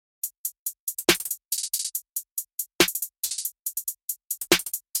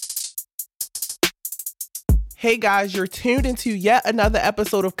Hey guys, you're tuned into yet another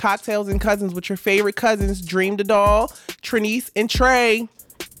episode of Cocktails and Cousins with your favorite cousins, Dream the Doll, Trinice, and Trey.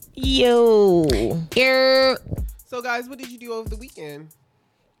 Yo. So guys, what did you do over the weekend?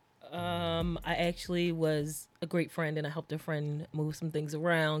 I actually was a great friend and I helped a friend move some things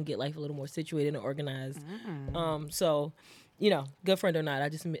around, get life a little more situated and organized. So, you know, good friend or not,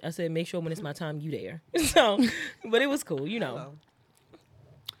 I said make sure when it's my time you there. So, but it was cool, you know. Hello.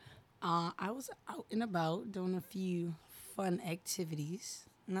 I was out and about doing a few fun activities.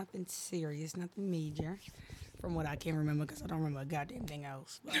 Nothing serious, nothing major, from what I can remember, because I don't remember a goddamn thing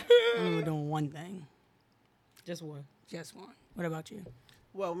else. But I remember doing one thing. Just one. Just one. What about you?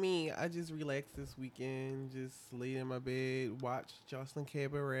 Well, me, I just relaxed this weekend, just laid in my bed, watched Jocelyn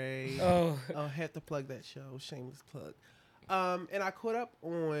Cabaret. Oh. I had to plug that show, shameless plug. And I caught up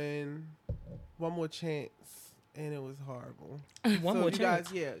on One More Chance, and it was horrible. One More Chance?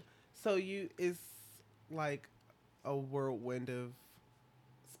 Guys, yeah. So it's like a whirlwind of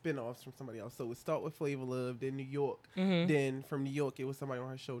spinoffs from somebody else. So it start with Flavor Love, then New York. Then from New York, it was somebody on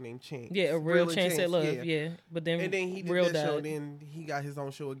her show named Chance. Yeah, a real Chance at Love, yeah. But then And then he did Real that died. show, then he got his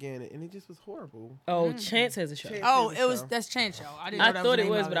own show again, and it just was horrible. Oh, Chance has a show. Chance. Oh, Favorite it was show. that's Chance Show. I didn't know I that thought was the it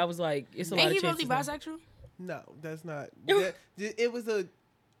name was, of but I was like, it's a lot Ain't of he really chances. bisexual? No, that's not. It was a.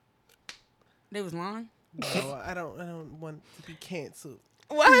 They was lying. No, I don't want to be canceled.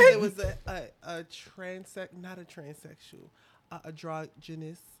 What? It was a not a transsexual,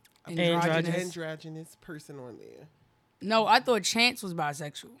 androgynous person on there. No, I thought Chance was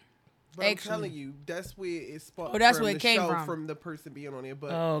bisexual. But Actually. I'm telling you, that's where it sparked. Oh, that's from where the it came show, from. the person being on there.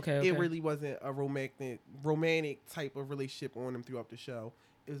 But Oh, okay. it really wasn't a romantic type of relationship on them throughout the show.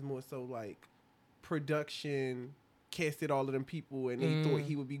 It was more so like production casted all of them people, and they thought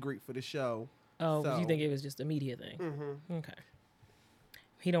he would be great for the show. Oh, So- you think it was just a media thing? Mm-hmm. Okay.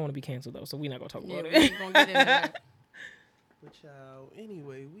 He don't want to be canceled though, so we're not gonna talk Yeah, about we it. ain't gonna get into that. But y'all,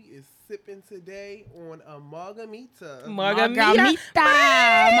 anyway, we is sipping today on a margarita. Margarita,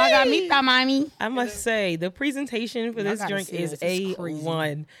 mommy. I must say the presentation for Y'all this gotta drink see is this. It's crazy.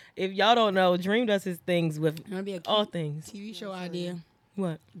 A1. If y'all don't know, Dream does his things with Gonna be a all cute things. TV show idea.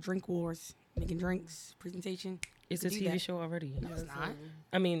 What? Drink wars, making drinks, presentation. It's a do TV that. show already. No, it's not.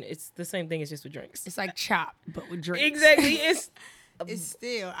 I mean, it's the same thing. It's just with drinks. It's like Chop, but with drinks. Exactly. It's It's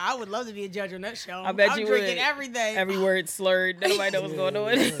still. I would love to be a judge on that show. I bet I'm you drinking would. everything. every word slurred. Nobody knows what's going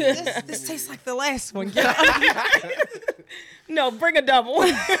on. This tastes like the last one. No, bring a double.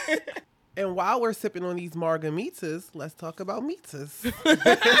 And while we're sipping on these margaritas, let's talk about mitas.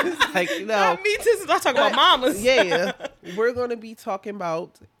 Like, you know, Me too. I talk about mamas. yeah, we're going to be talking about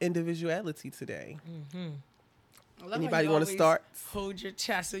individuality today. Anybody want to start? Hold your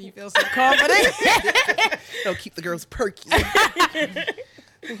chest so you feel so confident. No, keep the girls perky.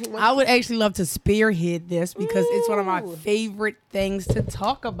 I would actually love to spearhead this because it's one of my favorite things to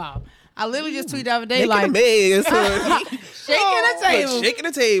talk about. I literally just tweeted the other day, like, Making a mess, honey. shaking the table. Shaking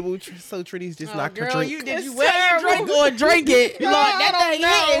the table. So Trini's just knocked her Girl, drink. did you wear your drink or drink it? Lord, that thing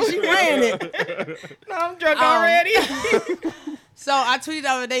hit and she ran it. No, I'm drunk already. So I tweeted the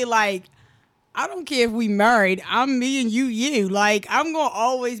other day, like, I don't care if we married. I'm me and you. Like, I'm going to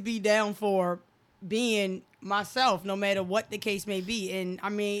always be down for being myself, no matter what the case may be. And, I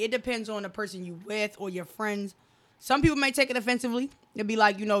mean, it depends on the person you with or your friends. Some people may take it offensively. They'll be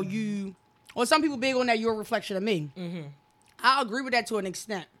like, you know, you... Or some people big on that, you're a reflection of me. I agree with that to an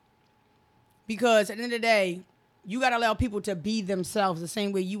extent. Because at the end of the day, you got to allow people to be themselves the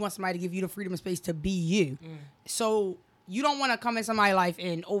same way you want somebody to give you the freedom and space to be you. So... You don't want to come in somebody's life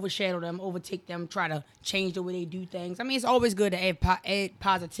and overshadow them, overtake them, try to change the way they do things. I mean, it's always good to add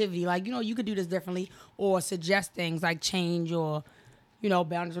positivity. Like, you know, you could do this differently or suggest things like change or, you know,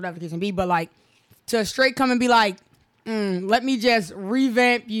 boundaries, whatever the case may be. But, like, to straight come and be like, let me just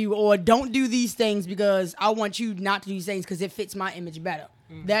revamp you or don't do these things because I want you not to do these things because it fits my image better.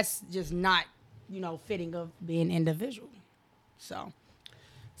 That's just not, you know, fitting of being individual. So...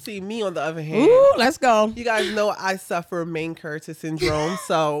 See, me on the other hand, Ooh, let's go. you guys know I suffer main character syndrome,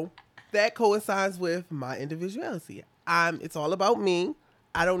 so that coincides with my individuality. It's all about me.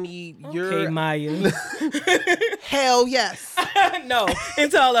 I don't need Okay, your Maya. hell yes. No,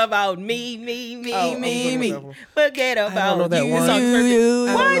 it's all about me. Forget about know that you. one. You.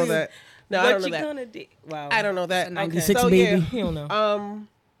 I don't know that. No, I What don't know you that. gonna do? Wow. I don't know that. It's a 96 so, baby. You don't know.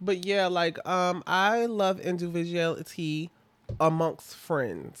 But yeah, like I love individuality amongst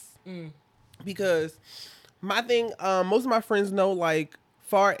friends because my thing, most of my friends know, like,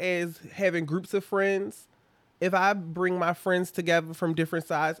 far as having groups of friends, if I bring my friends together from different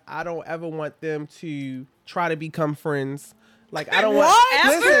sides, I don't ever want them to try to become friends Like I don't want. What?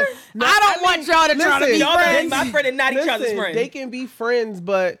 Listen, I don't want y'all to try to be listen, Y'all can be friends. my friend and not each other's Listen, friend. they can be friends,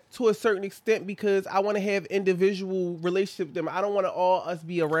 but to a certain extent, because I want to have individual relationship with them. I don't want to all us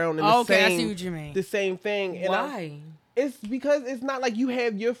be around in the Okay, I same. see what you mean. The same thing. And Why? it's because it's not like you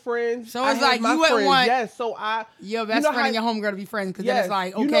have your friends. So I it's have like my you wouldn't friends. want Yes, so I your you best know friend and how- your homegirl to be friends because then Yes. it's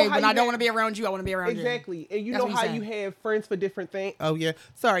like, You know okay, how when you I don't have- want to be around you, I want to be around Exactly. And you That's know what how he's you saying. have friends for different things. Oh yeah.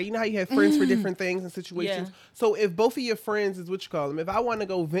 Sorry. You know how you have friends for different things and situations. Yeah. So if both of your friends is what you call them, if I want to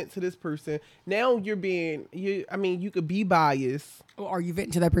go vent to this person, now you could be biased. you. Or are you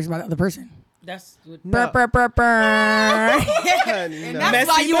venting to that person by the other person? That's what, No. Burr, burr, burr, burr. Honey, no. That's Messy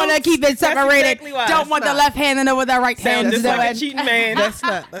why you want to boots. keep it That's separated. exactly why. Don't want the not- left hand to know what that right hand sounds is just like a doing. cheating man. That's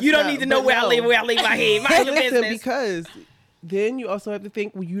not. You don't need to know but where I no. live, my head, my Listen, business. because then you also have to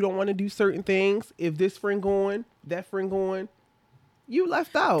think, well, you don't want to do certain things. If this friend going, that friend going, you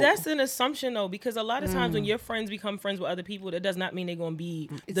left out. That's an assumption though, because a lot of times when your friends become friends with other people, that does not mean they're gonna be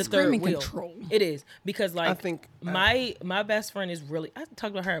the third screaming wheel. control. It is because like I think my best friend is really. I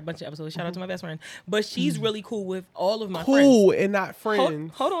talked about her a bunch of episodes. Shout out to my best friend, but she's really cool with all of my friends. cool and not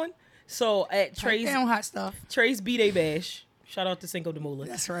friends. Hold on. So at Trade Trey's down hot stuff. B-Day bash, shout out to Cinco de Mula.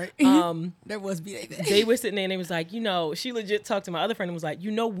 That's right. Um, There was be they were sitting there and they was like, she legit talked to my other friend and was like,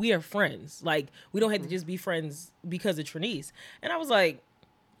 we are friends. Like, we don't have to just be friends because of Trinice. And I was like,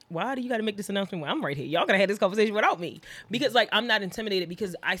 why do you got to make this announcement when I'm right here? Y'all gonna have this conversation without me. Because like, I'm not intimidated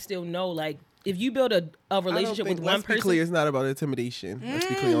because I still know like, if you build a relationship with one Let's be person. clear, it's not about intimidation. Let's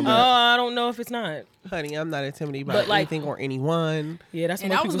be clear on Oh, that. I don't know if it's not. Honey, I'm not intimidated by But, like- anything or anyone. Yeah, that's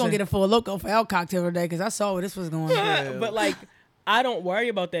And what I was gonna get a full loco for El Cocktail today because I saw where this was going. But like, I don't worry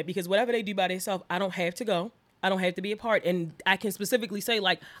about that because whatever they do by themselves, I don't have to go. I don't have to be a part. And I can specifically say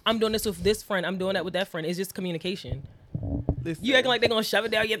like, I'm doing this with this friend. I'm doing that with that friend. It's just communication. Listen, You acting like they're gonna shove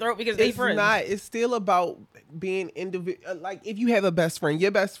it down your throat because they it's friends. not. It's still about being individual. Like if you have a best friend, your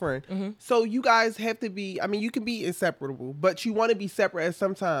best friend. Mm-hmm. So you guys have to be. I mean, you can be inseparable, but you want to be separate at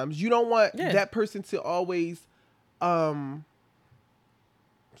sometimes. You don't want Yeah. that person to always.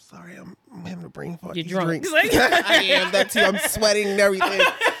 Sorry, I'm having a brain fart. You're These drunk. drinks. I am that too. I'm sweating and everything.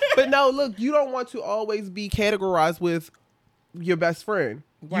 But no, look, you don't want to always be categorized with your best friend.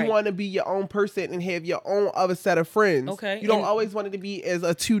 Right. You want to be your own person and have your own other set of friends. Okay, You don't and- always want it to be as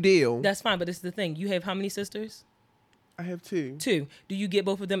a two deal. That's fine, but it's the thing. You have how many sisters? I have two. 2. Do you get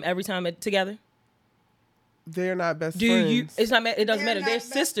both of them every time together? They're not best Do friends. you? It's not. It doesn't They're matter. not They're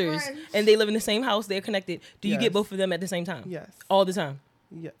best sisters friends. and they live in the same house. They're connected. Do you Yes. get both of them at the same time? Yes. All the time.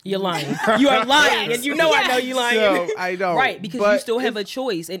 Yeah. You're lying. You are lying, and you know I know you lying. So I don't. Right, because But you still have a it's-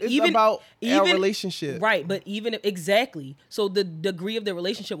 choice, and It's even about our even relationship. right, but even if, exactly. So the degree of the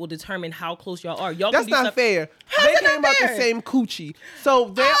relationship will determine how close y'all are. Y'all That's can do not stuff. fair. How's They it not came out the fair? same coochie. So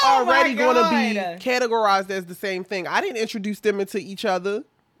they're Oh my already going to be God. categorized as the same thing. I didn't introduce them into each other.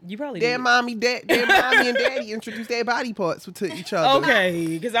 You probably Their did. mommy and daddy introduced their body parts to each other. Okay,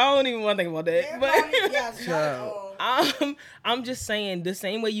 because I don't even want to think about that. But Child. I'm just saying the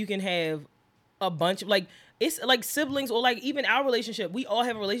same way you can have a bunch of like it's like siblings or like even our relationship. We all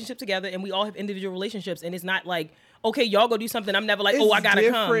have a relationship together and we all have individual relationships, and it's not like okay, y'all go do something. I'm never like I gotta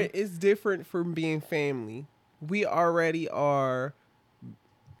come. It's different from being family. We already are.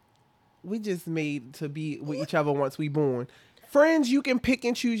 We just made to be with each other once we born. Friends, you can pick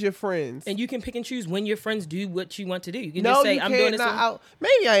and choose your friends. And you can pick and choose when your friends do what you want to do. You can no, just say, you I'm can't. doing this. Not with- out.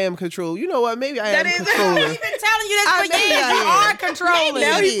 Maybe I am control. You know what? Maybe I am is- controlling. We've been telling you this I for know years. I You am. are controlling.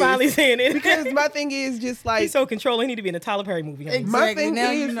 Now It he's is. finally saying it. Because my thing is just like He's so controlling. He need to be in a Tyler Perry movie. honey. Exactly. my thing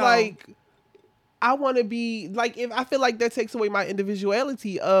Now you is know. like I want to be like if I feel like that takes away my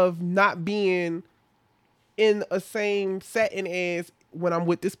individuality of not being in a same setting as when I'm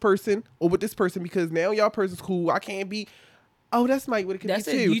with this person or with this person because now y'all person's cool. I can't be. Oh, that's Mike. What it could That's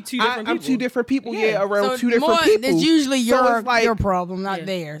be it. too. You two different I'm people. two different people. Yeah. Yeah, around So two different more, people. It's usually So your it's like- your problem, not Yeah.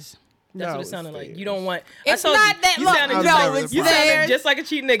 theirs. That's No, what it it's sounded like. theirs. You don't want. It's I told not you, that. you Look, sounded I'm just, never no, the it's you problem. sounded theirs. just like a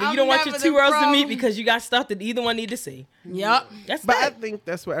cheating nigga. I'm You don't want your never two the worlds to meet problem. because you got stuff that either one need to see. Yep. That's But I that. think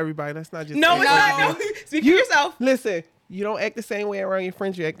that's for everybody. That's not just No, it's everybody. not. No. Speak for yourself. Listen, you don't act the same way around your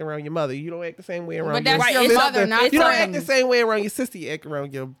friends. You act around your mother. You don't act the same way around But your that's your sister. mother, not You don't act friends. the same way around your sister. You act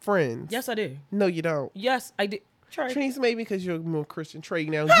around your friends. Yes, I do. No, you don't. Yes, I did. Try. Trinice, maybe because you're more Christian. Trey,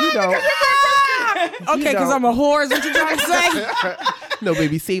 now you don't. Okay, because I'm a whore. Is what you're trying to say? No,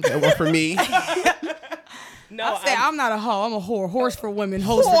 baby, save that one for me. No, I say I'm not a hoe. I'm a whore. Horse for women.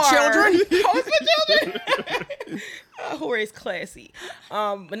 Hoes Whore. for children. Hoes for children. Whore is classy.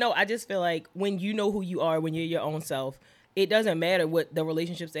 But no, I just feel like when you know who you are, when you're your own self, it doesn't matter what the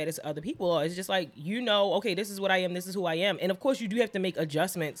relationship status of other people are. It's just like, okay, this is what I am, this is who I am. And of course you do have to make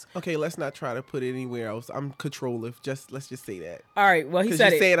adjustments. Okay, let's not try to put it anywhere else. I'm controlling. Let's just say that. All right, well, he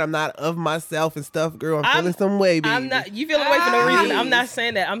said you're saying I'm not of myself and stuff, girl. I'm feeling some way, baby. I'm not. You feeling away for no reason. I'm not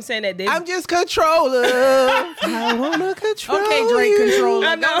saying that. I'm saying that I'm just controlling. I wanna control. Okay, Drake, control.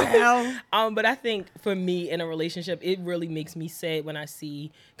 I know. But I think for me in a relationship, it really makes me sad when I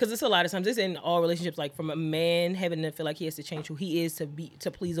see, because it's a lot of times, it's in all relationships, like from a man having to feel like he has to change who he is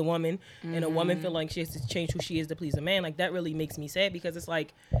to please a woman, and a woman feel like she has to change who she is to please a man. Like, that really makes me sad, because it's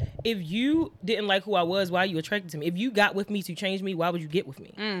like, if you didn't like who I was, why are you attracted to me? If you got with me to change me, why would you get with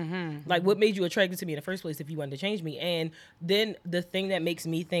me? Like, what made you attracted to me in the first place if you wanted to change me? And then the thing that makes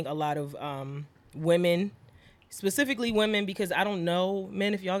me think a lot of women, specifically women, because I don't know,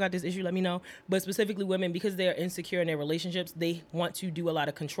 men, if y'all got this issue, let me know. But specifically women, because they're insecure in their relationships, they want to do a lot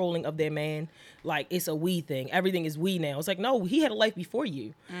of controlling of their man. Like, it's a we thing. Everything is we now. It's like, no, he had a life before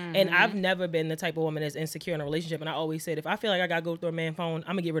you. And I've never been the type of woman that's insecure in a relationship. And I always said, if I feel like I got to go through a man phone,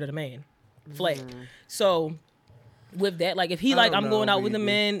 I'm going to get rid of the man. Flat. So with that, like, if he like, I'm going out with the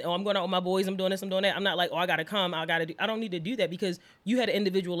men, or I'm going out with my boys, I'm doing this, I'm doing that, I'm not like, oh, I gotta come, I don't need to do that, because you had an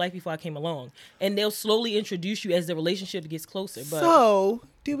individual life before I came along, and they'll slowly introduce you as the relationship gets closer. But so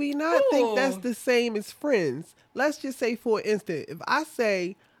do we not think that's the same as friends? Let's just say, for instance, if I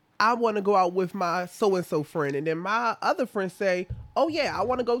say I want to go out with my so-and-so friend, and then my other friends say, oh yeah, I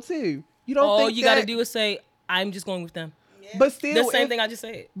want to go too. You don't think you gotta do is say, I'm just going with them. But still, the same thing I just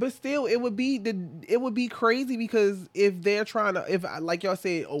said. But still, it would be crazy, because if they're trying to, if like y'all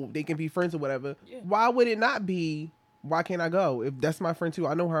said, oh, they can be friends or whatever. Yeah. Why would it not be? Why can't I go if that's my friend too?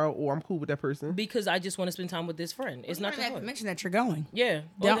 I know her, or I'm cool with that person. Because I just want to spend time with this friend. It's not to mention that you're going. Yeah.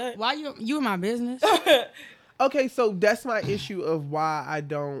 Why you in my business? Okay, so that's my issue of why I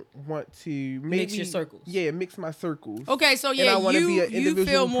don't want to mix your circles. Yeah, mix my circles. Okay, so yeah, you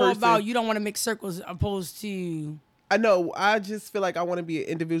feel more about you don't want to mix circles opposed to. I know. I just feel like I want to be an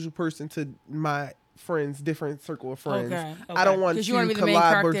individual person to my friends, different circle of friends. Okay. I don't want to because you want to be the main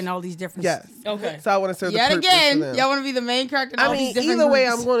character in all these different. Yes. Okay. So I want to serve yet the purpose again. for them. Y'all want to be the main character in all these different either way,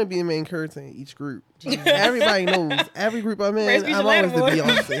 groups. I'm going to be the main character in each group. Everybody knows. Every group I'm in, I'm always the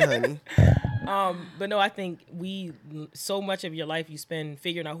Beyonce, honey. But no, I think so much of your life you spend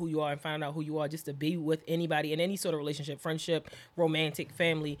figuring out who you are and finding out who you are just to be with anybody in any sort of relationship, friendship, romantic,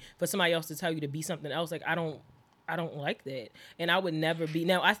 family, for somebody else to tell you to be something else. Like, I don't like that. And I would never be.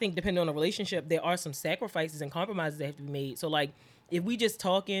 Now, I think depending on the relationship, there are some sacrifices and compromises that have to be made. So, like, if we just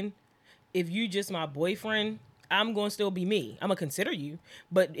talking, if you just my boyfriend, I'm going to still be me. I'm going to consider you.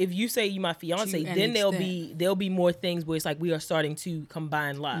 But if you say you my fiance, then there'll be more things where it's like we are starting to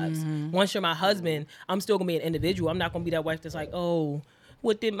combine lives. Once you're my husband, I'm still going to be an individual. I'm not going to be that wife that's like, oh,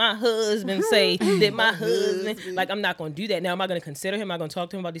 what did my husband say? Did my husband... Like, I'm not going to do that. Now, am I going to consider him? Am I going to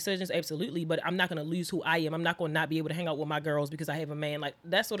talk to him about decisions? Absolutely. But I'm not going to lose who I am. I'm not going to not be able to hang out with my girls because I have a man. Like,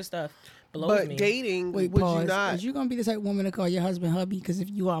 that sort of stuff blows me. But dating, would pause. You not... Is you going to be the type of woman to call your husband hubby? Because if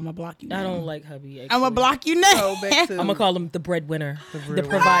you are, I'm going to block you now. I don't like hubby, actually. I'm going to block you now. I'm going to call him the breadwinner, the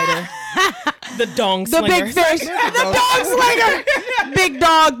provider, the dong slinger. The big fish. The dong slinger. Big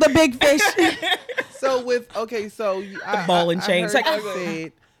dog, the big fish. So the ball and chain. I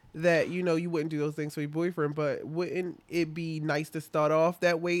said that you wouldn't do those things for your boyfriend, but wouldn't it be nice to start off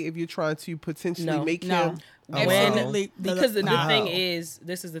that way if you're trying to potentially make him? Absolutely. Because the thing is,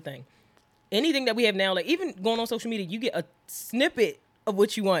 this is the thing. Anything that we have now, like even going on social media, you get a snippet of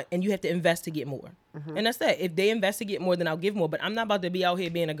what you want, and you have to investigate more. And that's that. If they investigate more, then I'll give more. But I'm not about to be out here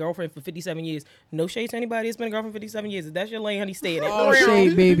being a girlfriend for 57 years. No shade to anybody that's been a girlfriend for 57 years. If that's your lane, honey, stay in it. Oh,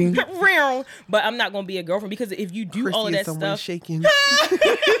 shade, baby. But I'm not going to be a girlfriend, because if you do all of that stuff. Shaking.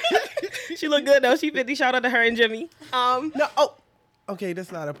 She look good, though. She 50. Shout out to her and Jimmy. Okay,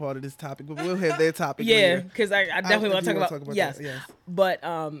 that's not a part of this topic, but we'll have that topic later. Because I definitely want to talk about yes. That, yes. But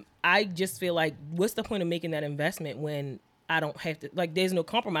I just feel like, what's the point of making that investment when I don't have to, like, there's no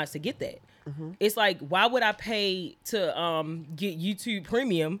compromise to get that. It's like, why would I pay to get YouTube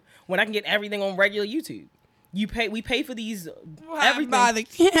Premium when I can get everything on regular YouTube? We pay for these everything. When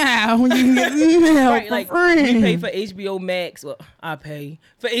you can get email right, like free. We pay for HBO Max. Well, I pay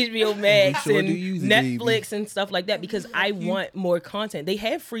for HBO Max and Netflix and stuff like that because I want more content. They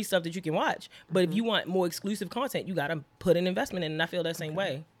have free stuff that you can watch, but if you want more exclusive content, you gotta put an investment in, and I feel that same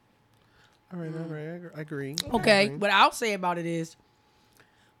way. All right, I agree. Okay, what I'll say about it is,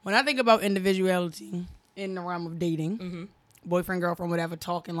 when I think about individuality in the realm of dating, boyfriend, girlfriend, whatever,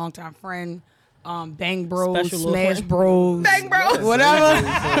 talking, longtime friend, bang bros, smash bros, bang bros, whatever.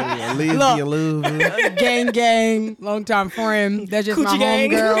 Look, gang, longtime friend. That's just Coochie my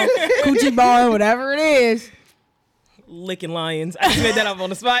homegirl. Coochie bar, whatever it is. licking lions. I just made that up on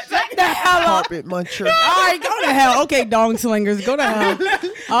the spot. What the hell up? Carpet muncher. All right, go to hell. Okay, dong slingers, go to hell.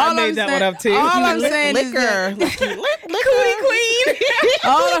 I made that one up too. All I'm saying is Liquor. that, Cootie queen.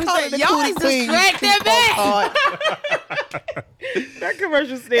 all I'm Call saying, it the y'all cootie is queen. distracted me. That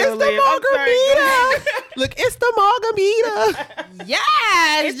commercial It's still the live. I'm sorry. margarita. Look, it's the margarita.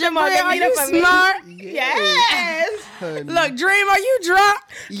 Yes, It's the Jabri, are margarita you for me. smart? Yes. Honey. Look, Dream, are you drunk?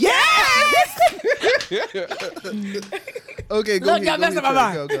 Yes. Okay, go Look, ahead. y'all Go messing ahead,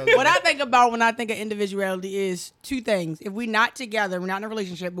 my Trey. mind. Go. What I think about when I think of individuality is two things. If we're not together, we're not in a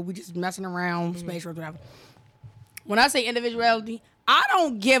relationship, but we just messing around, space or whatever. When I say individuality, I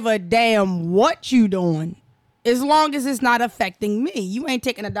don't give a damn what you doing, as long as it's not affecting me. You ain't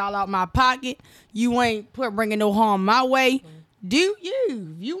taking $1 out my pocket. You ain't bringing no harm my way. Do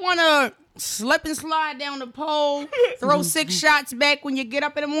you? You want to slip and slide down the pole, throw 6 shots back when you get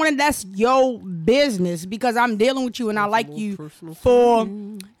up in the morning? That's your business, because I'm dealing with you and I like you for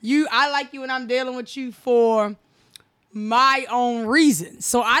you. I like you and I'm dealing with you for my own reasons.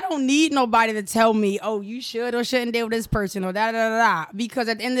 So I don't need nobody to tell me, oh, you should or shouldn't deal with this person or da da da da. Because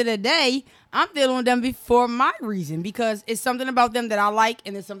at the end of the day, I'm dealing with them for my reason, because it's something about them that I like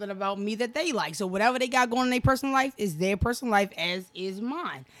and it's something about me that they like. So whatever they got going in their personal life is their personal life, as is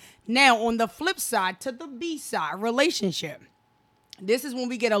mine. Now, on the flip side, to the B side, relationship. This is when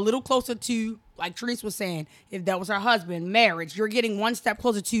we get a little closer to, like Therese was saying, if that was her husband, marriage. You're getting one step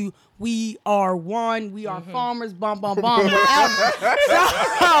closer to, we are one, we are farmers, bum, whatever.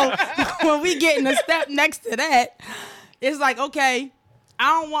 So when we get in a step next to that, it's like, okay,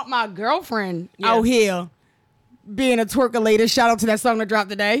 I don't want my girlfriend out here being a twerkulator. Shout out to that song that dropped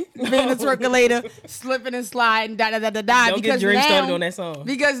today. Being a twerkulator, slipping and sliding, da da da da da. Don't get Dream started on that song.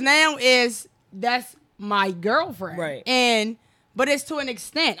 Because now that's my girlfriend. Right. But it's to an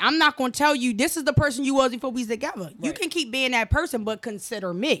extent. I'm not going to tell you this is the person you was before we was together. Right. You can keep being that person, but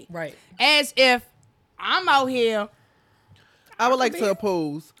consider me. Right. As if I'm out here. I would like to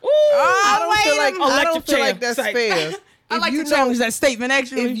oppose. Ooh, I don't feel like that's Psych. fair. I like to challenge that statement,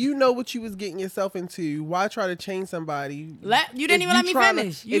 actually. If you know what you was getting yourself into, why try to change somebody? You didn't even let me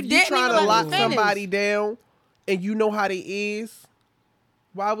finish. If you trying to lock somebody down and you know how they is,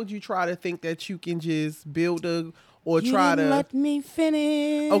 why would you try to think that you can just build a... Or you try didn't to let me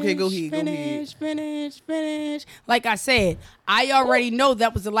finish. Okay, go ahead. Finish. Like I said, I already know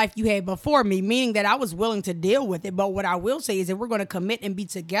that was the life you had before me, meaning that I was willing to deal with it. But what I will say is, if we're going to commit and be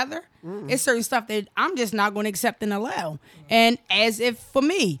together, it's certain stuff that I'm just not going to accept and allow. And as if for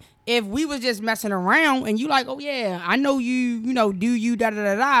me, if we was just messing around and you like, oh yeah, I know you do you da da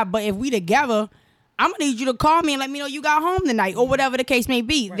da da. But if we together, I'm going to need you to call me and let me know you got home tonight, or whatever the case may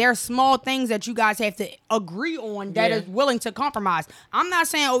be. Right. There are small things that you guys have to agree on that is willing to compromise. I'm not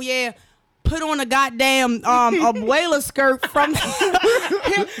saying, oh, yeah, put on a goddamn abuela skirt from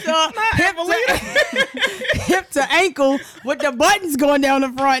hip to ankle with the buttons going down the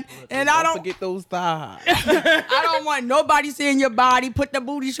front. And I don't forget those thighs. I don't want nobody seeing your body. Put the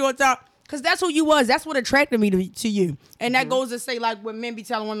booty shorts up. Because that's who you was. That's what attracted me to you. And that goes to say, like, when men be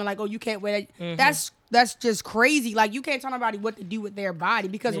telling women, like, oh, you can't wear that. That's just crazy. Like, you can't tell nobody what to do with their body.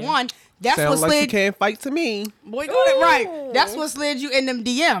 Because, one, that's what slid... like you can't fight to me. Boy, got it right. That's what slid you in them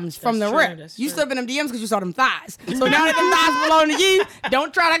DMs from the rip. You slip in them DMs because you saw them thighs. So now that them thighs belong to you,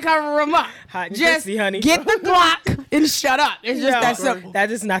 don't try to cover them up. Hot just pussy, honey. Get the Glock and shut up. It's just that simple.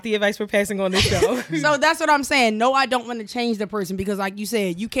 That is not the advice we're passing on this show. So that's what I'm saying. No, I don't want to change the person, because like you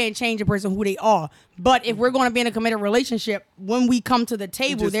said, you can't change a person who they are. But if we're going to be in a committed relationship, when we come to the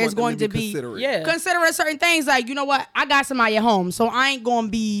table, there's going to be considering certain things. Like, you know what? I got somebody at home, so I ain't going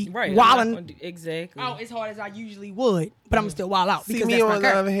to be wilding out as hard as I usually would. But I'm still wild out. See, me on the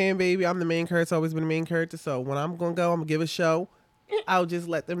other hand, baby, I'm the main character. Always been the main character. So when I'm going to go, I'm going to give a show. I'll just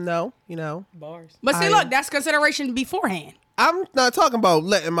let them know, Bars. But see, look, that's consideration beforehand. I'm not talking about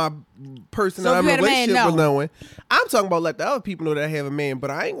letting my person that I'm in a relationship with knowing. I'm talking about let the other people know that I have a man, but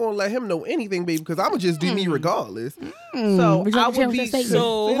I ain't gonna let him know anything, baby, because I'm gonna just do me regardless. So I would be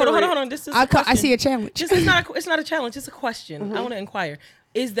so hold on. This is I see a challenge. It's not a challenge. It's a question. I want to inquire: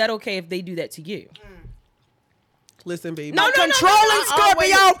 is that okay if they do that to you? Listen, baby. No, controlling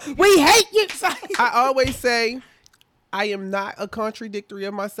Scorpio. We hate you. I always say, I am not a contradictory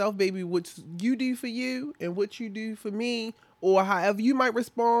of myself, baby. What you do for you and what you do for me, or however you might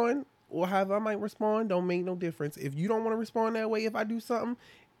respond, or however I might respond, don't make no difference. If you don't want to respond that way, if I do something,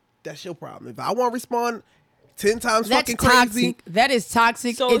 that's your problem. If I want to respond 10 times fucking crazy, that is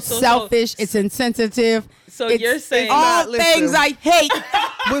toxic. It's selfish. It's insensitive. So you're saying all things I hate.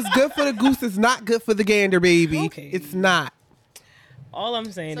 What's good for the goose is not good for the gander, baby. Okay. It's not. All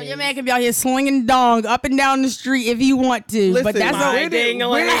I'm saying So is your man can be out here slinging dong up and down the street if he want to, but Listen, that's my a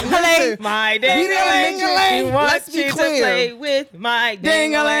ding-a-ling, listen, my didn't ding-a-ling. mention- He let's wants be you to clear. play with my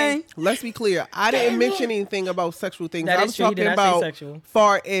ding-a-ling. Let's be clear. I didn't mention anything about sexual things. That I is was true. He talking did not say about sexual.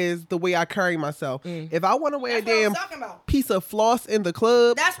 far as the way I carry myself. If I want to wear That's a what I damn was talking about. piece of floss in the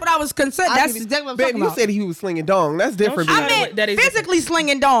club, That's what I was concerned. I That's could- exactly what I'm baby, talking you about. said he was slinging dong. That's different. Don't I you baby. meant that is physically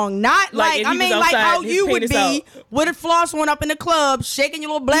slinging dong, not Like, like if I he mean was like outside, how his you would penis be with a floss one up in the club, shaking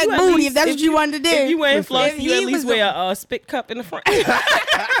your little black You at booty least- if that's what you wanted to do. If you wearing floss, If you at he least was wear a spit cup in the front.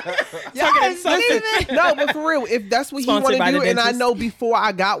 Yes, something. No, but for real, if that's what he Sponsored want by to the do, and I dentist. know before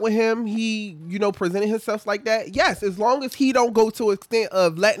I got with him, he, presented himself like that. Yes, as long as he don't go to an extent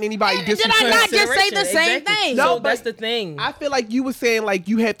of letting anybody Did I disrespect. not just say the Consideration, same exactly. thing? No, So but- that's the thing. I feel like you were saying like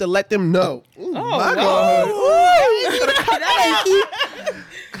you have to let them know. Ooh, Oh, my wow. God. Ooh, you gonna cut that ain't cute.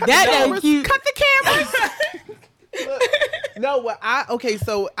 That ain't cute. Cut the cameras. No, what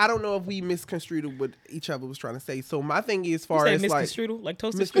so I don't know if we misconstrued what each other was trying to say. So my thing is, far Say as like misconstrued, like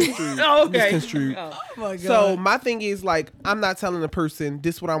toasted misconstrued, Oh, okay. misconstrued. Oh. Oh my God. So my thing is like I'm not telling a person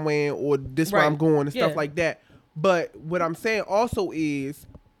this what I'm wearing or this where Right. I'm going and stuff Yeah. like that. But what I'm saying also is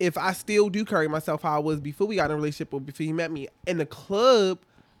if I still do carry myself how I was before we got in a relationship or before he met me in the club,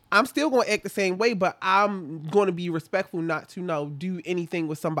 I'm still going to act the same way, but I'm going to be respectful not to do anything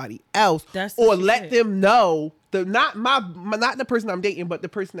with somebody else That's the or shit. let them know not the person I'm dating, but the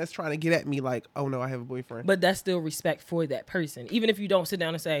person that's trying to get at me like, oh no, I have a boyfriend. But that's still respect for that person. Even if you don't sit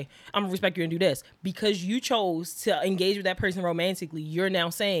down and say, I'm gonna respect you and do this. Because you chose to engage with that person romantically, you're now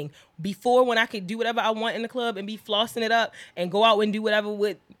saying, before when I could do whatever I want in the club and be flossing it up and go out and do whatever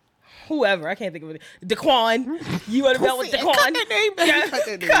with whoever, I can't think of it. Daquan. You would have dealt with Daquan. Cut that name, baby. Yeah, Cut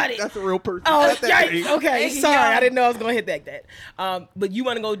that name. cut it. That's a real person. Oh, Cut that name. yikes. Okay, Hey, sorry. y'all. I didn't know I was gonna hit that. But you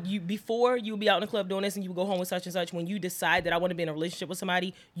want to go? Before you would be out in the club doing this, and you would go home with such and such. When you decide that I want to be in a relationship with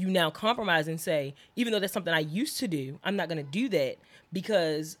somebody, you now compromise and say, even though that's something I used to do, I'm not gonna do that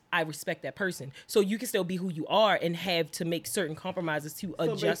because I respect that person. So you can still be who you are and have to make certain compromises to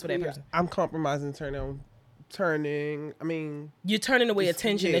So adjust for that basically, person. I'm compromising, You're turning away Just-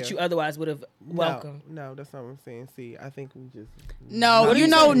 attention that yeah. you otherwise would have welcomed. No, that's not what I'm saying. See, I think we just No, What are you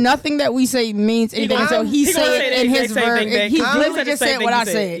you know, saying? nothing that we say means anything gonna- until he he gonna said say it the in exact his same verse. thing back. He He literally said the just same said thing what you I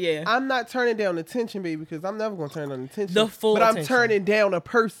said. said. Yeah. I'm not turning down attention, baby, because I'm never gonna turn on attention. The full but I'm attention. turning down a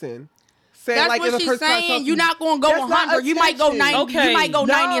person. Saying That's like if what a she's person tries to talk saying. to You're me, not going to go that's not 100. You might go 90. attention. Okay. You might go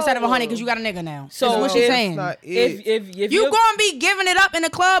 90 instead of 100 No. because you got a nigga now. So That's what if- she's That's saying. not it. If You you're- gonna be giving it up in the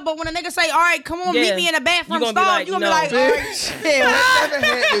club, but when a nigga say, "All right, come on, Yeah. meet me in the bathroom You gonna be stall," like, you gonna no. be like, "All right, chill." That never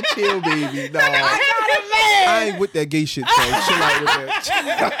happened. Chill, baby. No, I got a man. I ain't with that gay shit. So chill out with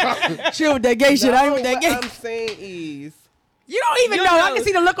that. Chill with that gay shit. I ain't with No, that what gay. I'm saying is. You don't even You know. I know. can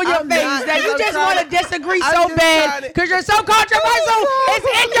see the look on your I'm face not- that you I'm just trying want to to- disagree I'm so just bad trying to- because you're so controversial. It's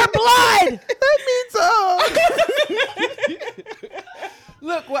in your blood. Let me talk.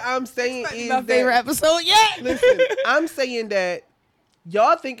 Look, what I'm saying is My favorite that, episode yet. listen, I'm saying that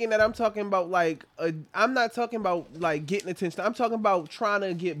y'all thinking that I'm talking about like I'm not talking about like getting attention. I'm talking about trying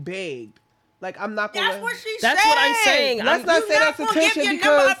to get begged. Like I'm not gonna. That's what she said. That's what I'm saying. Let's not say that's gonna give attention your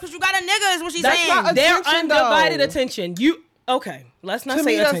because number because you got a nigga. Is what she's That's saying. not Their attention, undivided though. attention. Okay, let's not to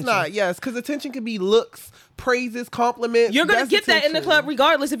say me, that's attention. not. Yes, because attention can be looks, praises, compliments. You're gonna That's get that in the attention. club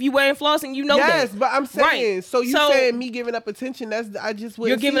regardless if you wearing floss and you know that. Yes, but I'm saying. Right. So you saying me giving up attention? That's I just you're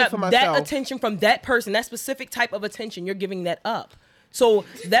wouldn't giving see it up for that myself. attention from that person, that specific type of attention. You're giving that up. So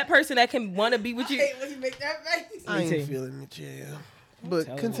that person that can want to be with you. when you make that face. I Me too. ain't feeling it, yeah. But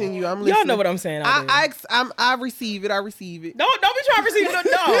telling continue. I'm listening. Y'all know what I'm saying. out there. I receive it. I receive it. Don't be trying to receive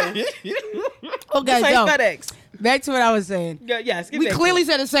it. No. Okay, Say so FedEx. back to what I was saying. Yeah, yes. get We back to clearly it.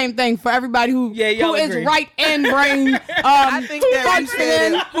 said the same thing for everybody who y'all is agree. right in brain. I think that we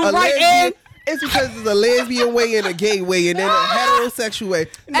said it, who a right lesbian. in. It's because it's a lesbian way and a gay way and then a heterosexual way.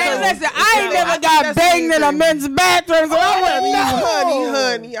 Hey, listen, I ain't No, I never think got that's banged in a even- men's bathroom, so I I wouldn't know.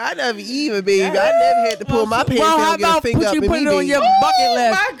 honey, I never even, baby. I never had to pull my pants Well, down how and get a about finger up put in it me, on baby. your bucket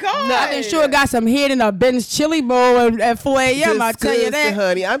list? my God. I been sure got some head in a Ben's chili bowl at 4 a.m. I tell you Disgusting, that.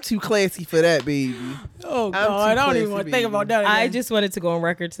 honey. I'm too classy for that, baby. Oh, I'm God, too I don't classy, even want to think baby. about that again. I just wanted to go on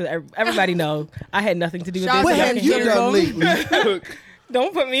record to everybody know I had nothing to do with Shout this. out What to Y'all have can you hear it. done lately?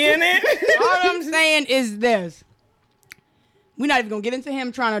 Don't put me in it. All I'm saying is this. We're not even going to get into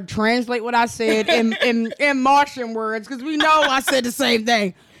him trying to translate what I said in Martian words because we know I said the same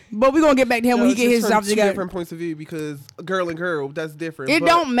thing. But we're going to get back to him when he get his stuff two together. different points of view because girl and girl, that's different. It but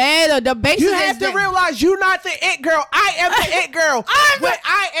don't matter. The basis You is have to that- realize you're not the it girl. I am the it girl. What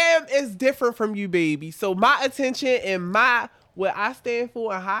I am is different from you, baby. So my attention and what I stand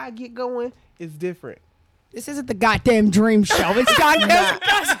for and how I get going is different. This isn't the goddamn dream show. It's goddamn.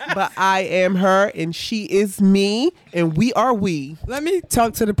 But I am her, and she is me, and we are we. Let me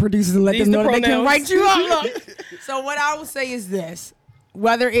talk to the producers and let These them know the that they can pronouns. write you up. Look. So what I will say is this: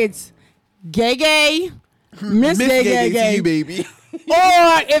 whether it's gay, Miss Gay, to you, baby. or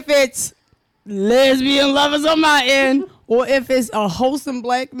if it's lesbian lovers on my end, or if it's a wholesome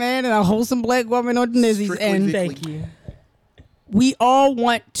black man and a wholesome black woman on Nizzy's Strictly end, Vic. Thank you. we all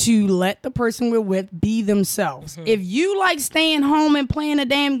want to let the person we're with be themselves. If you like staying home and playing a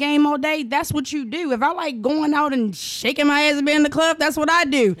damn game all day, that's what you do. If I like going out and shaking my ass and being in the club, that's what I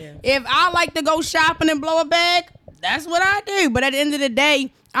do. Yeah. If I like to go shopping and blow a bag, that's what I do. But at the end of the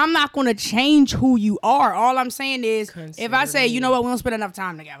day, I'm not going to change who you are. All I'm saying is, if I say, you know what, we don't spend enough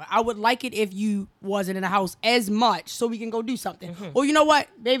time together, I would like it if you wasn't in the house as much so we can go do something. Or you know what,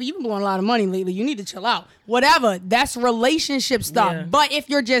 baby, you've been blowing a lot of money lately. You need to chill out. Whatever. That's relationship stuff. Yeah. But if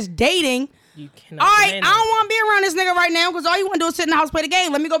you're just dating, You cannot. all right, I demand don't that. want to be around this nigga right now because all you want to do is sit in the house, play the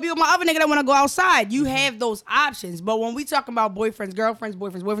game. Let me go be with my other nigga that want to go outside. You have those options. But when we talking about boyfriends, girlfriends,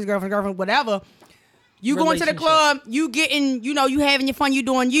 whatever, you going to the Relationship. club, you getting, you having your fun, you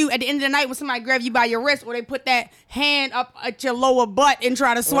doing you. At the end of the night, when somebody grab you by your wrist or they put that hand up at your lower butt and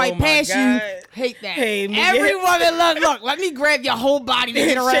try to swipe Oh my past God. you, hate that. Hey, move Every your woman, look, let me grab your whole body to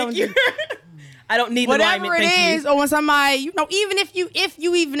get around Shake you. I don't need the Whatever alignment, it thank is, you. or when somebody, even if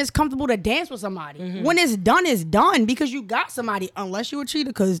you even is comfortable to dance with somebody, when it's done because you got somebody, unless you a cheater,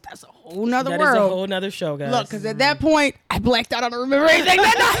 because that's a whole nother That is world. a whole nother show, guys. Look, because at that point, I blacked out. I don't remember anything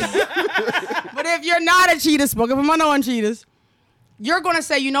that night. But if you're not a cheater, spoken for my non-cheaters, you're going to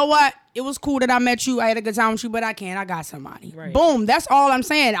say, you know what? It was cool that I met you. I had a good time with you, but I got somebody. Right. Boom. That's all I'm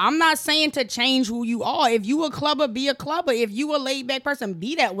saying. I'm not saying to change who you are. If you a clubber, be a clubber. If you a laid back person,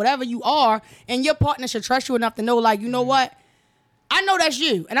 be that, whatever you are. And your partner should trust you enough to know, like, you know what? I know that's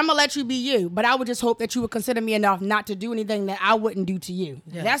you, and I'm going to let you be you. But I would just hope that you would consider me enough not to do anything that I wouldn't do to you.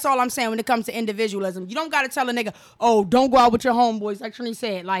 Yes. That's all I'm saying when it comes to individualism. You don't got to tell a nigga, oh, don't go out with your homeboys, like Trini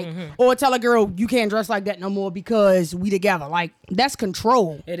said. Like, or tell a girl, you can't dress like that no more because we together. Like, that's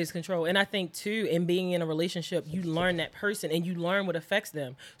control. It is control. And I think, too, in being in a relationship, you learn that person and you learn what affects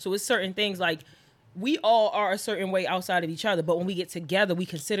them. So it's certain things like, we all are a certain way outside of each other, but when we get together, we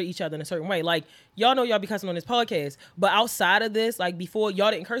consider each other in a certain way. Like, y'all know y'all be cussing on this podcast, but outside of this, like before, y'all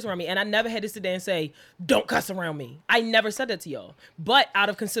didn't curse around me, and I never had to sit there and say, don't cuss around me. I never said that to y'all. But out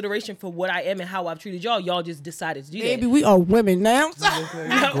of consideration for what I am and how I've treated y'all just decided to do Baby, that. we are women now.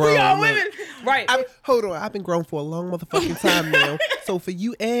 We are women. Right. Hold on, I've been grown for a long motherfucking time now. So for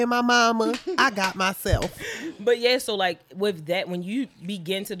you and my mama, I got myself. But yeah, so like with that, when you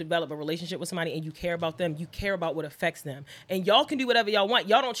begin to develop a relationship with somebody and you care about them, you care about what affects them. And y'all can do whatever y'all want.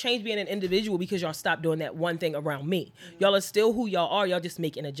 Y'all don't change being an individual because y'all stop doing that one thing around me. Y'all are still who y'all are. Y'all just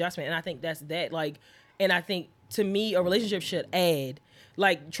make an adjustment. And I think that's that. Like, and I think to me, a relationship should add.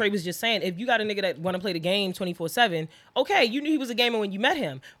 Like Trey was just saying, if you got a nigga that want to play the game 24/7, okay, you knew he was a gamer when you met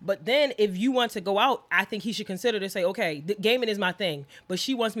him. But then if you want to go out, I think he should consider to say, okay, gaming is my thing, but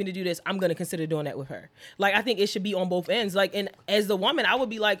she wants me to do this. I'm going to consider doing that with her. Like, I think it should be on both ends. Like, and as the woman, I would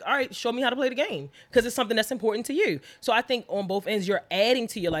be like, all right, show me how to play the game because it's something that's important to you. So I think on both ends, you're adding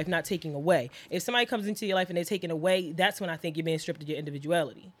to your life, not taking away. If somebody comes into your life and they're taking away, that's when I think you're being stripped of your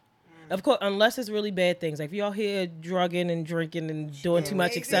individuality. Of course, unless it's really bad things. Like if y'all here drugging and drinking and doing too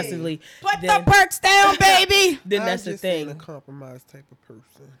much excessively, Put then, the perks down, baby. then I'm that's the just ain't thing. a compromised type of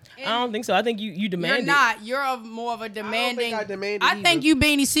person. I don't think so. I think you demand You're it. not. You're more of a demanding. I demand it I think either. you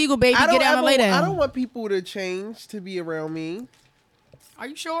Beanie Siegel, baby. Get down and lay down. I don't want people to change to be around me. Are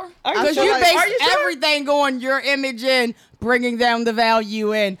you sure? Are you Because sure? you Like, base are you sure? everything on your image and bringing down the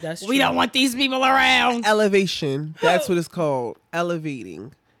value and That's we true. don't want these people around. Elevation. That's what it's called.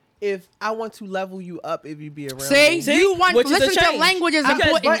 Elevating. If I want to level you up, if you be around See, me. you want Which is a listen to change. language is Because-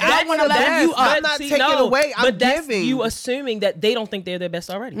 important. but I that's want to the level best. you up. I'm not taking away, I'm but that's giving. you assuming that they don't think they're their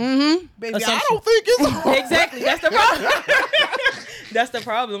best already. Mm-hmm. Baby, I assumption. don't think it's Exactly. That's the problem. That's the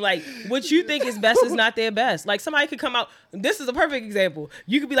problem. Like, what you think is best is not their best. Like, somebody could come out. This is a perfect example.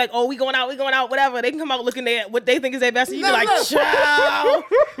 You could be like, oh, we going out, whatever. They can come out looking at what they think is their best. And you be Look, like, look. child,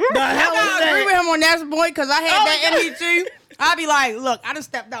 the hell is I agree with that? him on that point because I had Oh, that in me too. I'd be like, look, I just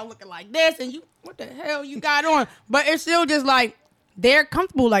stepped out looking like this, and you, what the hell you got on? But it's still just like they're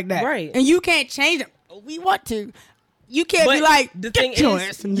comfortable like that, Right. And you can't change them. We want to. You can't But be like, the get thing your is,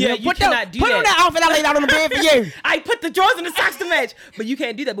 ass in yeah, there. you Put cannot do put that. on that outfit I laid out on the bed for you. I put the drawers and the socks to match. But you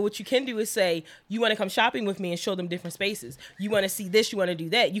can't do that. But what you can do is say, you want to come shopping with me and show them different spaces. You want to see this, you want to do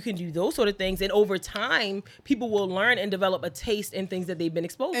that. You can do those sort of things. And over time, people will learn and develop a taste in things that they've been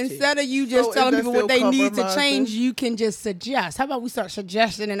exposed to. Instead of you just So is telling that people what still they need to compromising? change, you can just suggest. How about we start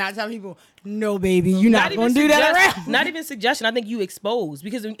suggesting and not telling people, no, baby, you're not going to do that around. Not even suggestion. I think you expose.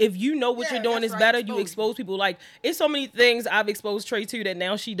 Because if you know what Yeah, you're doing that's is right, better, you expose. expose people. Like, it's so many things I've exposed Trey to that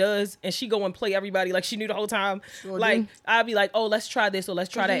now she does. And she go and play everybody like she knew the whole time. Sure like, do. I'll be like, oh, let's try this or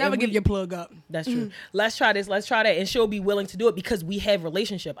let's try that. You never And give we- your plug up. That's true. Let's try this. Let's try that. And she'll be willing to do it because we have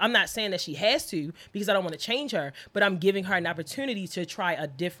relationship. I'm not saying that she has to because I don't want to change her, but I'm giving her an opportunity to try a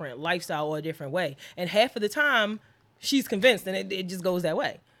different lifestyle or a different way. And half of the time, she's convinced and it just goes that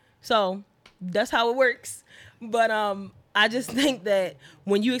way. So that's how it works. But I just think that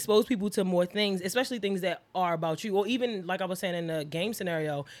when you expose people to more things, especially things that are about you, or even like I was saying in the game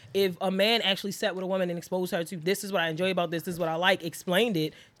scenario, if a man actually sat with a woman and exposed her to this is what I enjoy about this is what I like, explained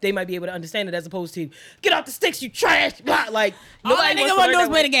it, they might be able to understand it as opposed to get off the sticks, you trash. Blah. Like All that nobody nigga wants to want to do learn is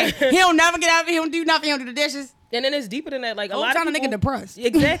play the that game. way. He don't never get out of it. He don't do nothing. He don't do the dishes. And then it's deeper than that. Like a Whole lot time of the people, nigga depressed.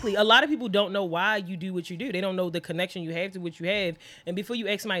 Exactly. A lot of people don't know why you do what you do. They don't know the connection you have to what you have. And before you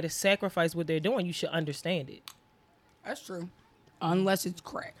ask somebody to sacrifice what they're doing, you should understand it. That's true. Unless it's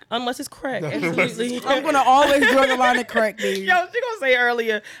crack. Unless it's crack. Absolutely. I'm going to always drug a line of crack, baby. Yo, she gonna say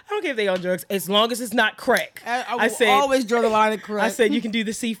earlier, I don't care if they on drugs, as long as it's not crack. I will always drug a line of crack. I said you can do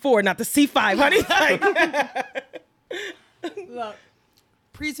the C4, not the C5, honey. Like, Look,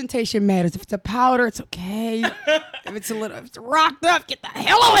 presentation matters. If it's a powder, it's okay. if it's rocked up, get the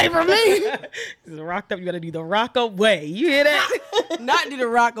hell away from me. it's rocked up, you gotta do the rock away. You hear that? Not do the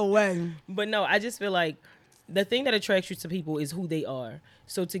rock away. But no, I just feel like the thing that attracts you to people is who they are.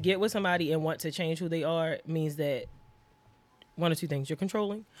 So to get with somebody and want to change who they are means that one or two things: you're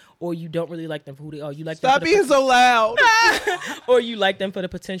controlling, or you don't really like them for who they are. You like Stop them for being so loud. or you like them for the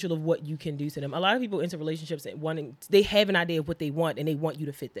potential of what you can do to them. A lot of people into relationships and they have an idea of what they want and they want you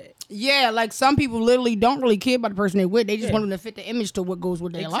to fit that. Yeah, like some people literally don't really care about the person they're with. They just Yeah. want them to fit the image to what goes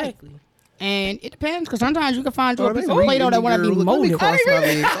with their life. Exactly. And it depends, because sometimes you can find you a piece of They Play-Doh that want to be reading me, girl. Let me molded. cross my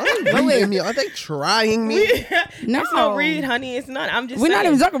legs. Are they reading me? Are they trying me? No. It's no read, honey. It's not. I'm just We're not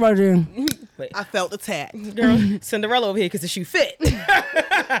saying. even talking about you. Wait, I felt attacked. girl, Cinderella over here because the shoe fit.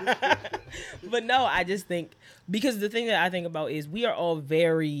 But no, I just think because the thing that I think about is we are all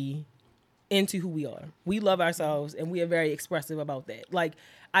very into who we are. We love ourselves and we are very expressive about that. Like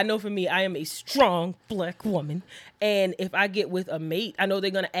I know for me, I am a strong Black woman, and if I get with a mate, I know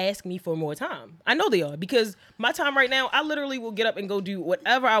they're gonna ask me for more time. I know they are because my time right now, I literally will get up and go do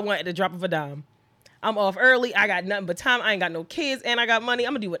whatever I want at the drop of a dime. I'm off early. I got nothing but time. I ain't got no kids and I got money.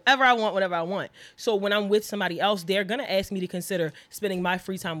 I'm gonna do whatever I want, whatever I want. So when I'm with somebody else, they're gonna ask me to consider spending my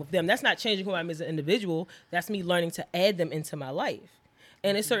free time with them. That's not changing who I am as an individual. That's me learning to add them into my life.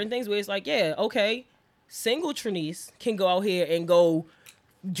 And it's certain things where it's like, yeah, okay, single Trinice can go out here and go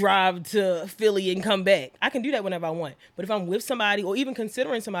drive to Philly and come back. I can do that whenever I want. But if I'm with somebody or even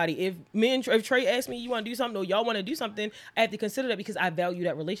considering somebody, if Trey asks me, you want to do something or y'all want to do something, I have to consider that because I value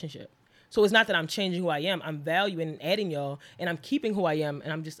that relationship. So it's not that I'm changing who I am. I'm valuing and adding y'all, and I'm keeping who I am,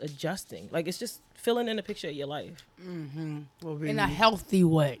 and I'm just adjusting. Like, it's just filling in the picture of your life. Well, In a healthy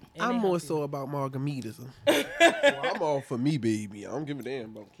way. I'm more so about margaritas. Well, I'm all for me, baby. I don't give a damn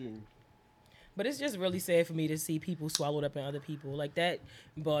about you. But it's just really sad for me to see people swallowed up in other people. Like, that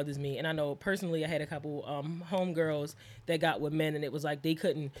bothers me. And I know personally I had a couple homegirls that got with men, and it was like we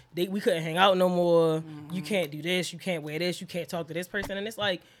couldn't hang out no more. Mm-hmm. You can't do this. You can't wear this. You can't talk to this person. And it's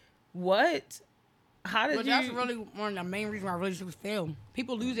like, what? How did But you? that's really one of the main reasons why relationships fail.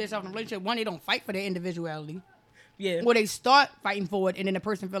 People lose themselves in a relationship. One, they don't fight for their individuality. Yeah. Or they start fighting for it, and then the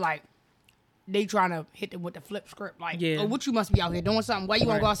person feel like they trying to hit them with the flip script. Like, Yeah. oh, what you must be out here doing something. Why you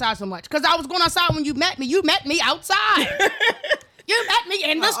want to go outside so much? Because I was going outside when you met me. You met me outside. You met me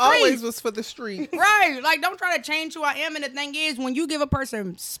in the I street. always was for the street. Right. Like, don't try to change who I am. And the thing is, when you give a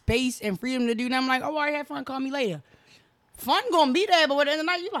person space and freedom to do that, I'm like, oh, all right, have fun. Call me later. Fun gonna be there, but at the end of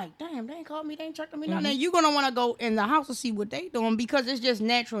the night, you like, damn, they ain't called me, they ain't checked on me, nothing. And you're gonna want to go in the house to see what they doing because it's just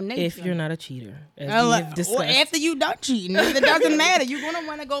natural nature. If you're not a cheater, as we Well, have discussed. after you done cheating, it doesn't matter. You're gonna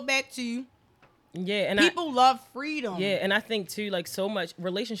want to go back to Yeah, and people love freedom. Yeah, and I think too, like, so much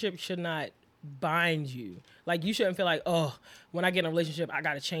relationships should not bind you. Like, you shouldn't feel like, oh, when I get in a relationship, I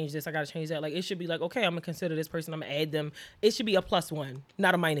gotta change this, I gotta change that. Like, it should be like, okay, I'm gonna consider this person, I'm gonna add them. It should be a +1,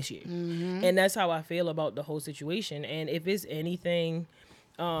 not a -you. And that's how I feel about the whole situation. And if it's anything,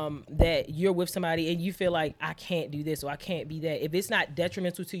 that you're with somebody and you feel like I can't do this or I can't be that, if it's not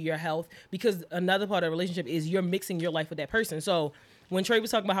detrimental to your health, because another part of the relationship is you're mixing your life with that person. So when Trey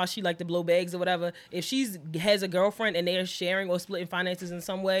was talking about how she liked to blow bags or whatever, if she's has a girlfriend and they're sharing or splitting finances in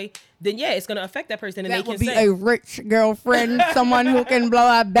some way, then yeah, it's gonna affect that person. And That they would can be say a rich girlfriend, someone who can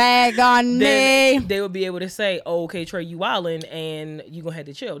blow a bag on me. they would be able to say, oh, okay, Trey, you wildin' and you gonna have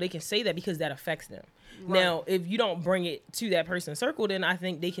to chill. They can say that because that affects them. Right. Now, if you don't bring it to that person's circle, then I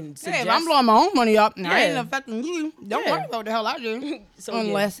think they can suggest. Hey, if I'm blowing my own money up, now I ain't Yeah. affecting you. Don't Yeah. worry about what the hell I do. So, yeah.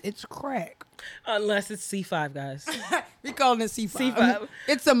 Unless it's crack. Unless it's C5, guys. We call it C5. C5.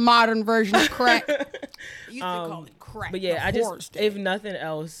 It's a modern version of crack. We used to call it crack. But yeah, the horse if day. nothing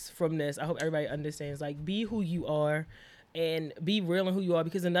else from this, I hope everybody understands, like, be who you are and be real in who you are.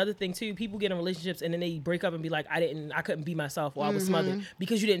 Because another thing too, people get in relationships and then they break up and be like, I couldn't be myself, or I was smothered,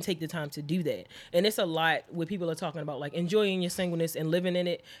 because you didn't take the time to do that. And it's a lot where people are talking about like enjoying your singleness and living in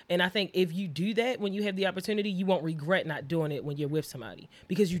it. And I think if you do that when you have the opportunity, you won't regret not doing it when you're with somebody,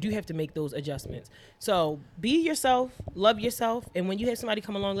 because you do have to make those adjustments. So be yourself, love yourself, and when you have somebody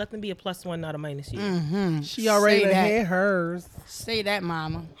come along, let them be a plus one, not a minus you. She already Say that. had hers. Say that,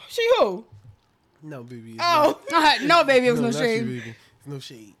 mama. She who? No, baby. Oh, no, baby, it was no not you, shade. baby. It's no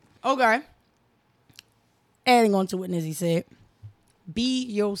shade. Okay. Adding on to what Nizzy said, be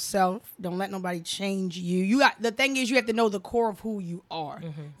yourself. Don't let nobody change you. The thing is, you have to know the core of who you are.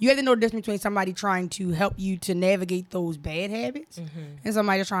 You have to know the difference between somebody trying to help you to navigate those bad habits and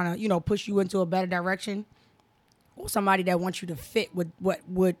somebody that's trying to, push you into a better direction, or somebody that wants you to fit with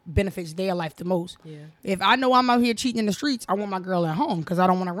what benefits their life the most. Yeah. If I know I'm out here cheating in the streets, I want my girl at home because I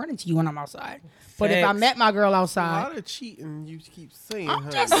don't want to run into you when I'm outside. But if I Facts. met my girl A outside, lot of cheating you keep saying. I'm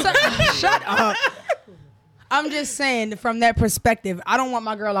huh? just saying, shut up. I'm just saying from that perspective, I don't want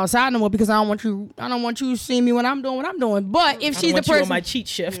my girl outside no more because I don't want you to see me when I'm doing what I'm doing. But if I she's the want you on person, my cheat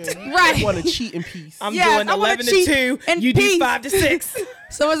shift. right? I want to cheat in peace. I'm Yes, doing I wanna 11 to cheat 2. in You peace. do 5 to 6.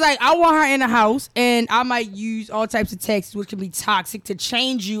 So it's like I want her in the house, and I might use all types of texts which can be toxic to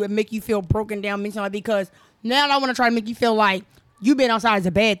change you and make you feel broken down mentally, because now I want to try to make you feel like you being outside is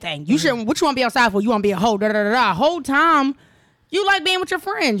a bad thing. You shouldn't. What you want to be outside for? You want to be a hoe. Da da da da. Whole time. You like being with your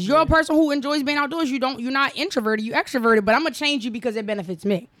friends. You're a person who enjoys being outdoors. You're not introverted. You extroverted. But I'm gonna change you because it benefits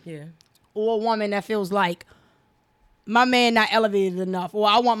me. Yeah. Or a woman that feels like my man not elevated enough, or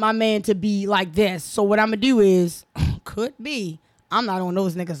I want my man to be like this. So what I'm gonna do is, could be, I'm not on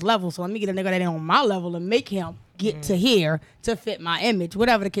those niggas' level. So let me get a nigga that ain't on my level and make him get to here to fit my image,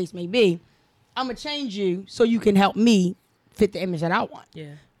 whatever the case may be. I'm gonna change you so you can help me fit the image that I want.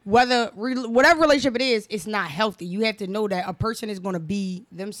 Yeah. Whatever relationship it is, it's not healthy. You have to know that a person is going to be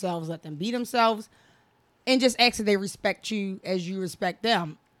themselves. Let them be themselves, and just ask that they respect you as you respect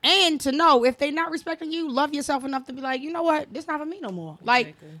them. And to know if they're not respecting you, love yourself enough to be like, you know what, this not for me no more. Like,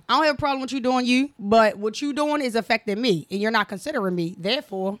 Exactly. I don't have a problem with you doing you, but what you doing is affecting me, and you're not considering me.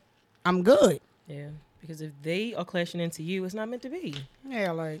 Therefore, I'm good. Yeah. Because if they are clashing into you, it's not meant to be.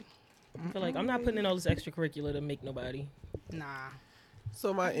 Yeah, like, I feel like I'm not putting in all this extracurricular to make nobody. nah.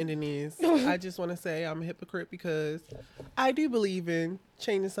 So my ending is, I just want to say I'm a hypocrite because I do believe in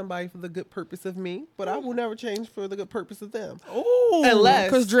changing somebody for the good purpose of me, but I will never change for the good purpose of them. Ooh, Unless-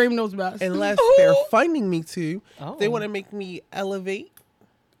 because Dream knows best. Unless they're funding me to. Oh. They want to make me elevate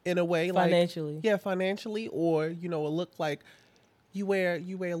in a way Financially. like, yeah, financially, or, it look like you wear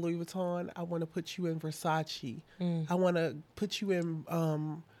Louis Vuitton. I want to put you in Versace. I want to put you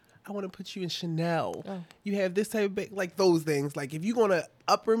in, Chanel. Oh. You have this type of like those things. Like if you're gonna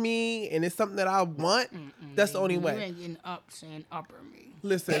upper me and it's something that I want, that's the only You way. ain't getting up saying upper me.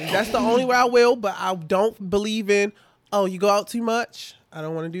 Listen, that's the only way I will. But I don't believe in. Oh, you go out too much. I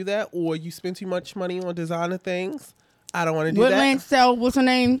don't want to do that. Or you spend too much money on designer things. I don't want to do What that. Lance tell, what's her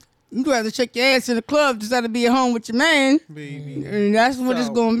name? You have to check your ass in the club just had to be at home with your man. Baby, And that's what it's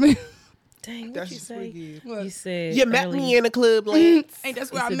So- going to be. Dang, what that's you just say? pretty good. What? You said You met earlier, me in a club, Lance. Ain't that's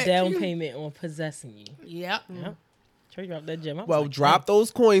it's where I a met down you. payment on possessing you. Yep. Yep. Trey dropped that gem. I was Well, like, drop those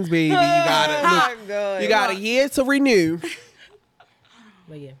coins, baby. You gotta look, you got a year to renew.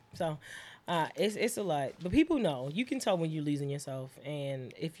 But yeah, so it's a lot. But people know. You can tell when you're losing yourself,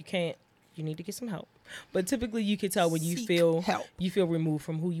 and if you can't, you need to get some help. But typically, you can tell when you Seek feel help. removed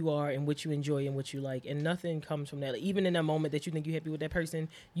from who you are and what you enjoy and what you like, and nothing comes from that. Like, even in that moment that you think you're happy with that person,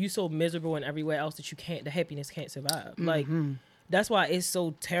 you so miserable and everywhere else that you can't. The happiness can't survive. Like that's why it's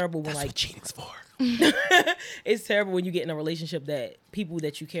so terrible when That's like what cheating's for. it's terrible when you get in a relationship that people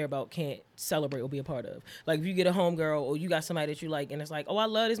that you care about can't celebrate or be a part of. Like if you get a homegirl or you got somebody that you like and it's like, oh, I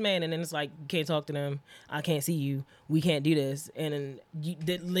love this man, and then it's like, you can't talk to them, I can't see you, we can't do this, and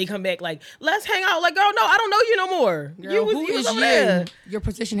then they come back like, let's hang out. Like, girl, no, I don't know you no more. Girl, who you is over you? there. Your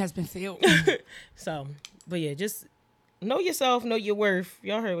position has been filled. So, but yeah, just know yourself, know your worth.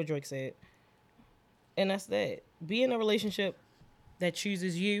 Y'all heard what Drake said, and that's that. Be in a relationship that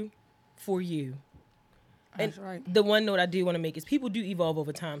chooses you for you. That's And right. the one note I do want to make is people do evolve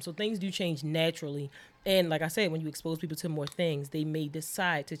over time. So things do change naturally. And like I said, when you expose people to more things, they may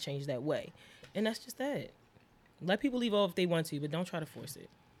decide to change that way. And that's just that. Let people evolve if they want to, but don't try to force it.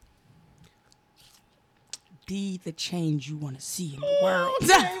 Be the change you want to see in the world.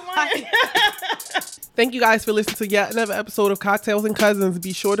 Thank you guys for listening to yet another episode of Cocktails and Cousins.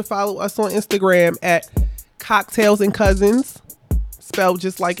 Be sure to follow us on Instagram at Cocktails and Cousins, spelled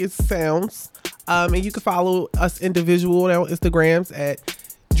just like it sounds. And you can follow us individual on our Instagrams at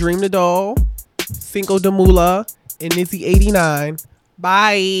Dream the Doll, Cinco de Mula, and Nizzy89.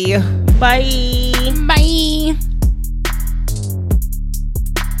 Bye. Bye. Bye.